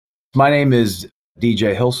My name is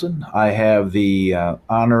DJ Hilson. I have the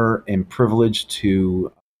honor and privilege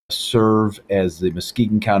to serve as the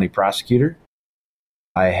Muskegon County prosecutor.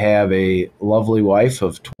 I have a lovely wife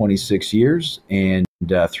of 26 years and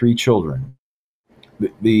three children.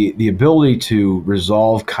 The ability to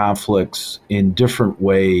resolve conflicts in different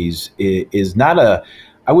ways is not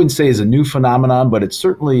I wouldn't say is a new phenomenon, but it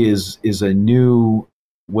certainly is a new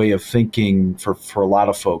way of thinking for a lot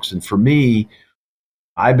of folks. And for me,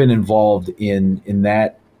 I've been involved in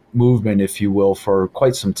that movement, if you will, for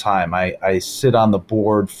quite some time. I sit on the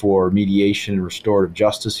board for mediation and restorative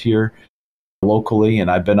justice here locally,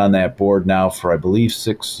 and I've been on that board now for, I believe,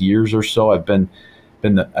 6 years or so. I've been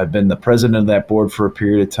the president of that board for a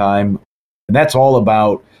period of time, and that's all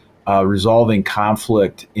about resolving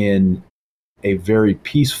conflict in a very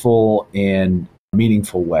peaceful and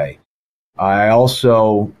meaningful way. I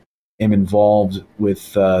also am involved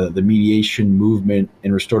with the mediation movement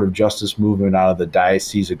and restorative justice movement out of the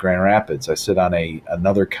Diocese of Grand Rapids. I sit on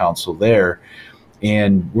another council there,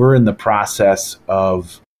 and we're in the process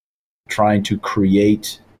of trying to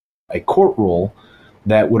create a court rule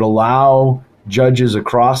that would allow judges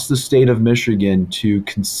across the state of Michigan to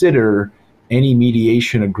consider any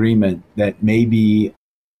mediation agreement that may be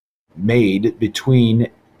made between,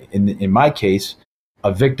 in my case,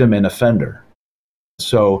 a victim and offender.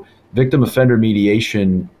 So victim offender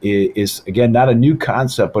mediation is, again, not a new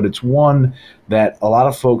concept, but it's one that a lot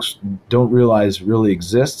of folks don't realize really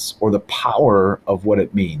exists, or the power of what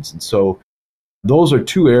it means. And so those are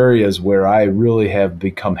two areas where I really have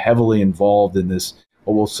become heavily involved in this,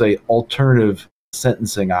 what we'll say, alternative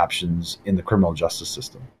sentencing options in the criminal justice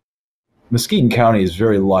system. Muskegon County is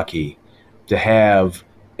very lucky to have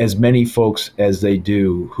as many folks as they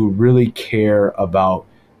do who really care about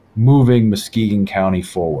moving Muskegon County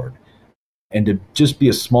forward. And to just be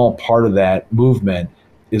a small part of that movement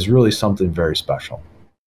is really something very special.